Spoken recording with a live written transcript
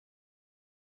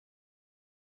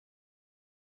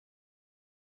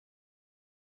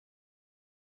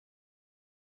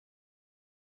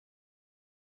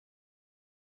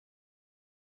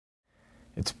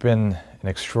It's been an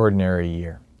extraordinary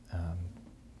year.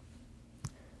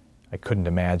 I couldn't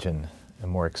imagine a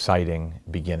more exciting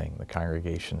beginning. The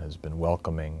congregation has been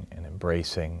welcoming and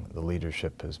embracing. The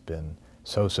leadership has been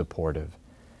so supportive,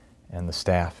 and the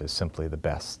staff is simply the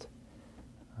best.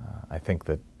 I think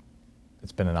that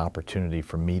it's been an opportunity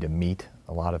for me to meet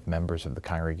a lot of members of the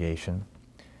congregation,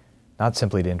 not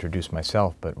simply to introduce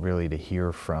myself, but really to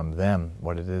hear from them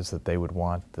what it is that they would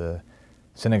want the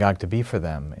synagogue to be for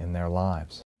them in their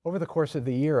lives. Over the course of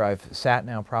the year, I've sat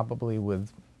now probably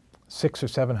with 600 or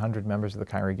 700 members of the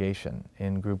congregation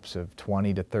in groups of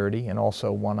 20 to 30 and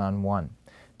also one-on-one.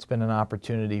 It's been an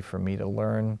opportunity for me to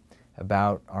learn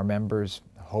about our members'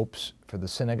 hopes for the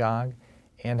synagogue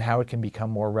and how it can become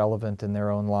more relevant in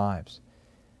their own lives.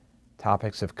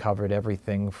 Topics have covered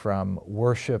everything from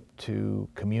worship to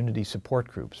community support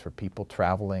groups for people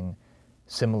traveling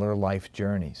similar life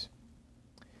journeys.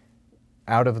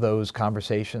 Out of those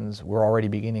conversations, we're already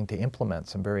beginning to implement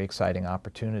some very exciting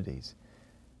opportunities.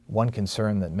 One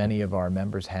concern that many of our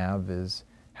members have is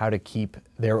how to keep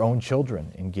their own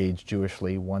children engaged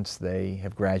Jewishly once they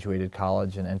have graduated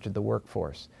college and entered the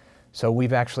workforce. So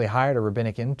we've actually hired a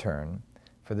rabbinic intern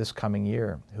for this coming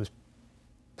year whose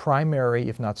primary,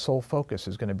 if not sole focus,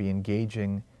 is going to be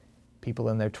engaging people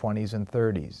in their 20s and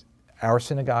 30s. Our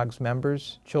synagogue's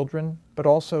members' children, but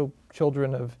also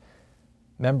children of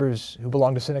members who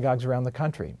belong to synagogues around the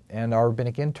country. And our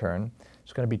rabbinic intern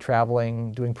is going to be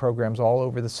traveling, doing programs all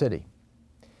over the city.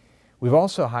 We've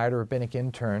also hired a rabbinic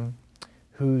intern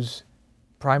whose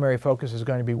primary focus is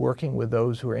going to be working with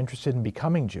those who are interested in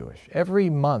becoming Jewish. Every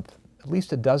month, at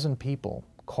least a dozen people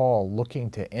call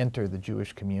looking to enter the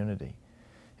Jewish community.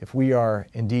 If we are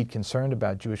indeed concerned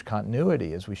about Jewish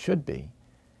continuity, as we should be,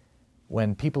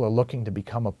 when people are looking to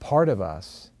become a part of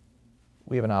us,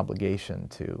 we have an obligation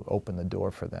to open the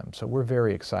door for them. So we're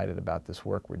very excited about this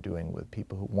work we're doing with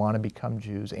people who want to become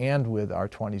Jews and with our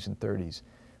 20s and 30s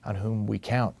on whom we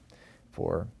count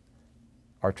for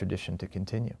our tradition to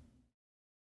continue.